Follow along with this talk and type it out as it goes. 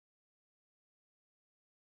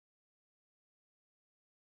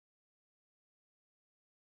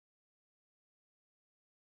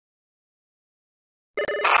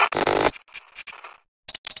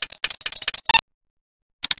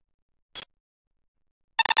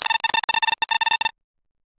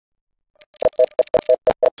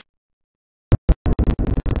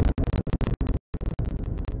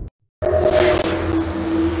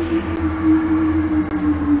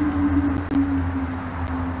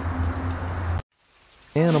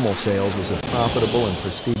Animal sales was a profitable and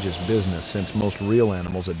prestigious business since most real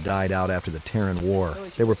animals had died out after the Terran War.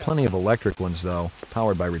 There were plenty of electric ones, though,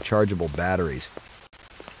 powered by rechargeable batteries.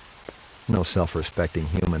 No self-respecting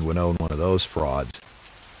human would own one of those frauds.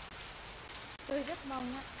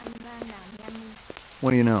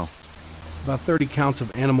 What do you know? About 30 counts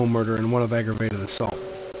of animal murder and one of aggravated assault.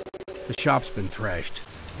 The shop's been trashed.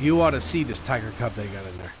 You ought to see this tiger cub they got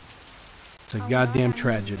in there. It's a goddamn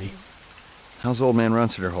tragedy. How's old man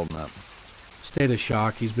Runsiter holding up? State of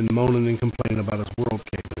shock. He's been moaning and complaining about his world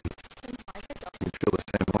caving in. You'd feel the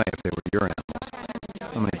same way if they were your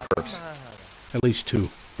animals. How many perps? At least 2.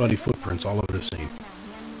 Bloody footprints all over the scene.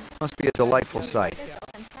 Must be a delightful sight.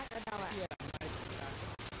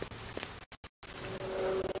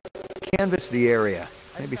 Canvass the area.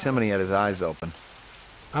 Maybe somebody had his eyes open.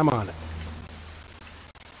 I'm on it.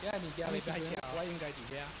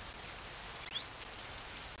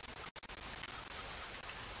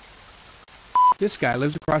 This guy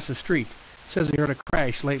lives across the street. Says he heard a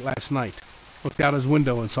crash late last night. Looked out his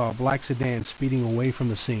window and saw a black sedan speeding away from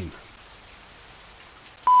the scene.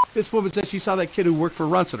 This woman says she saw that kid who worked for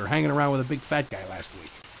Runsiter hanging around with a big fat guy last week.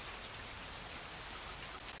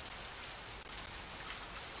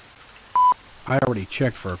 I already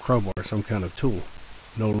checked for a crowbar or some kind of tool.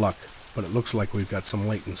 No luck, but it looks like we've got some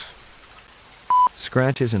latents.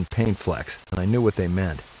 Scratches and paint flecks, and I knew what they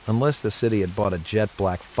meant. Unless the city had bought a jet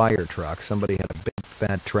black fire truck, somebody had a big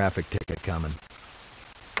fat traffic ticket coming.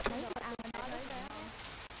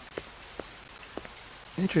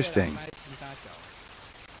 Interesting.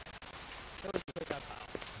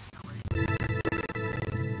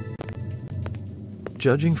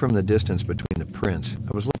 Judging from the distance between the prints,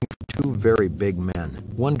 I was looking for 2 very big men.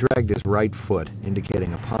 One dragged his right foot,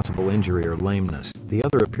 indicating a possible injury or lameness. The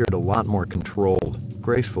other appeared a lot more controlled,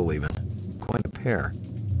 graceful even. Quite a pair.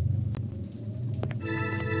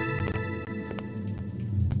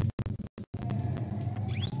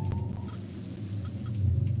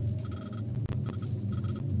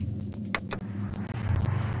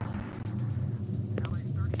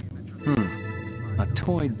 A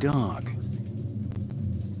toy dog.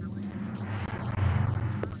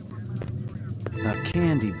 A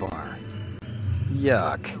candy bar.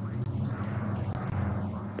 Yuck.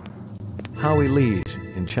 Howie Lee's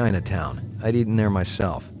in Chinatown. I'd eaten there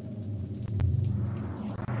myself.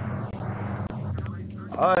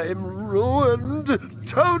 I'm ruined.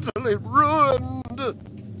 Totally ruined.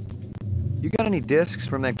 You got any discs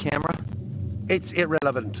from that camera? It's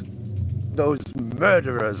irrelevant. Those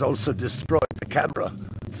murderers also destroyed the camera.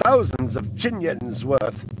 Thousands of Jinyens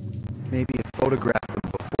worth. Maybe you photographed them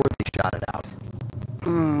before they shot it out.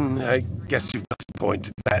 I guess you've got a point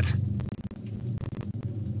at that.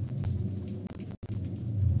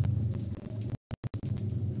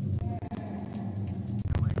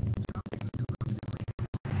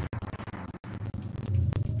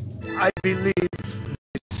 I believe this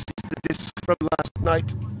is the disc from last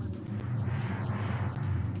night.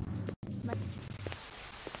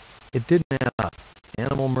 It didn't add up.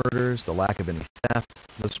 Animal murders, the lack of any theft,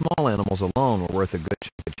 the small animals alone were worth a good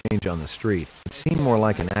chunk of change on the street. It seemed more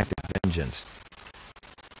like an act of vengeance.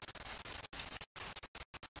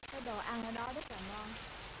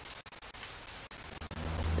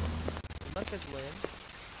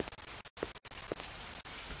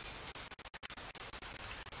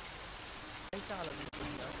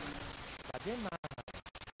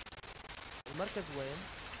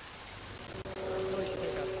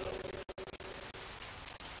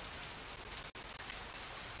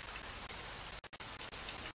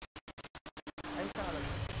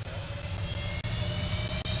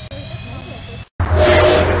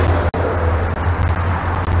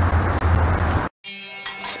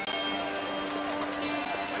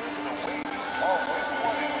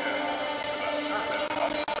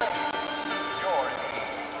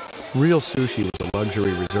 Real sushi was a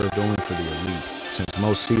luxury reserved only for the elite, since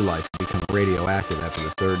most sea life had become radioactive after the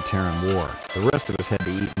Third Terran War. The rest of us had to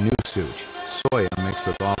eat new sushi, soya mixed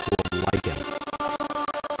with off-world lichen.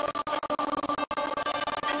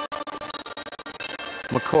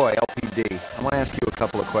 McCoy, LPD, I want to ask you a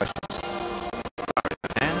couple of questions. Sorry,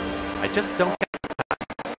 man. I just don't get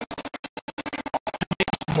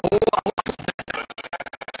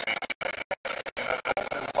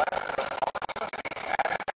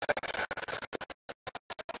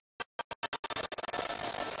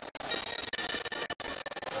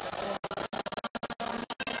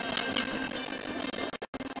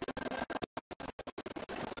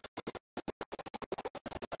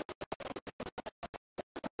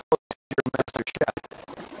Master Chef.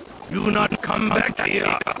 Do not come back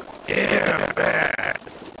here. Air bad.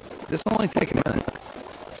 This'll only take a minute.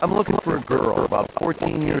 I'm looking for a girl, about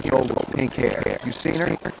 14 years old with pink hair. You seen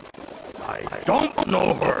her? I don't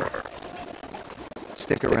know her.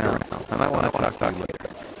 Stick around. I might want to talk to you later.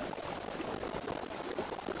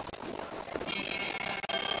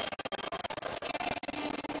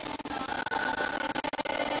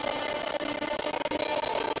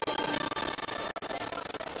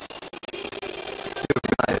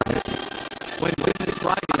 When wind is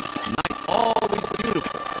rising, night always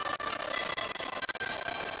beautiful.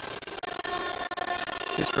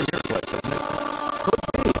 It's from your place, isn't it? Could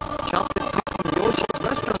be. Chopped and picked from the Ocean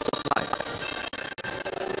restaurant supply.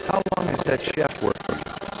 How long has that chef worked for you?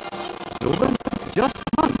 Zubin? Just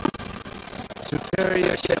a month.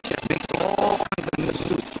 Superior chef makes all kinds of the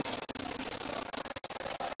soup.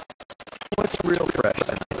 What's real fresh?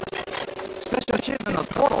 Special shipment of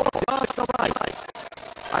toro just arrived.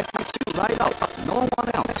 I put you right out. No one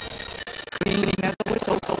else. Cleaning at the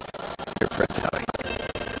whistle. Your friend's howdy.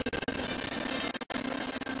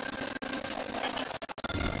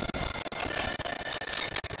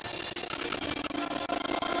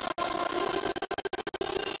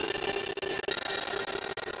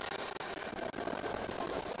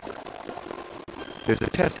 There's a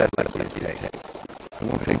test I'd like you to take. It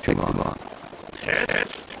won't take too long.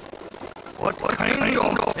 Test? What kind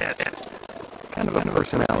of test? Kind of a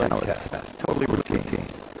personality test. Totally routine.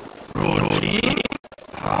 Routine?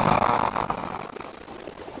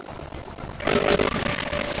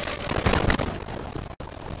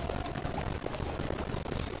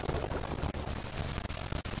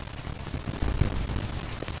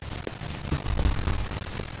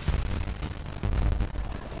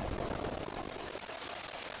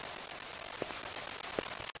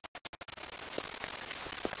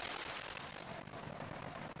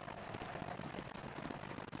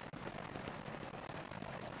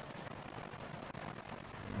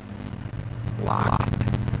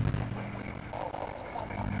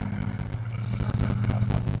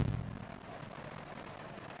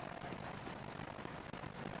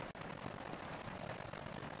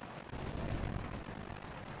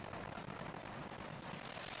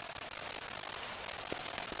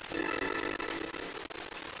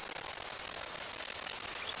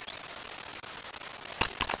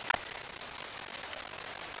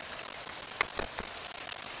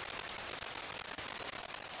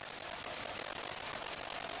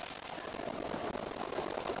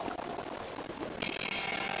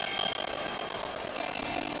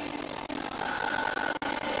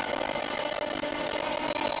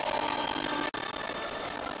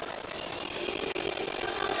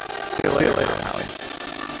 See you later, Howie.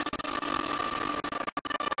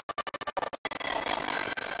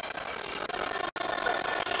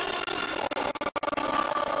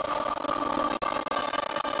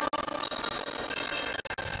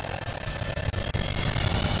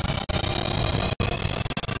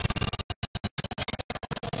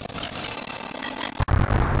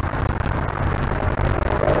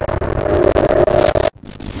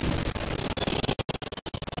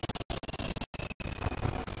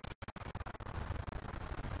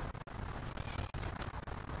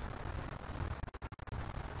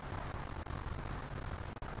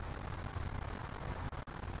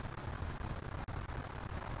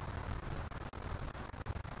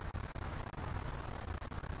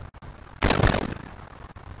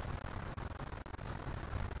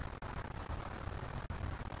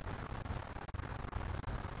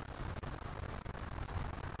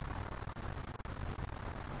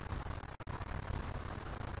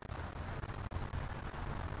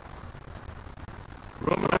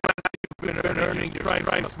 Rumor you've been earning your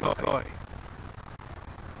stripes, McCoy.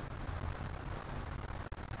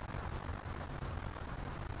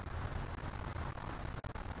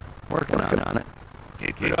 Working on it.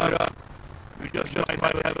 Keep it up. You just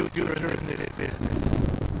might have a future in this business.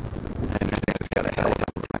 I understand it's got a hell of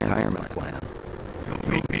a retirement plan.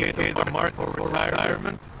 You'll be at the mark for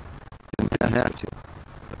retirement. I have to.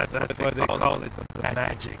 That's why they call it the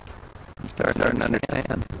magic. I'm starting to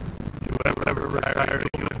understand. You ever retire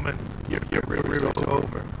a human, your career is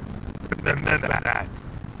over. Remember that.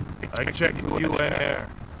 I checked with you air.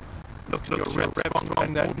 Looks like your reps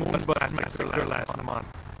from that moonbus massacre last month.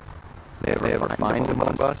 They ever find the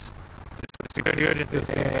moon bus? Disappeared into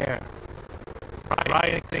the air.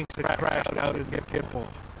 Ryan thinks the crashed out in the Kipple.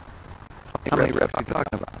 How many reps are you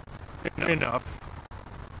talking about? Enough.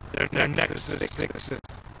 They're next to sixes.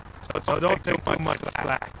 So don't take too much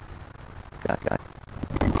slack. Got it.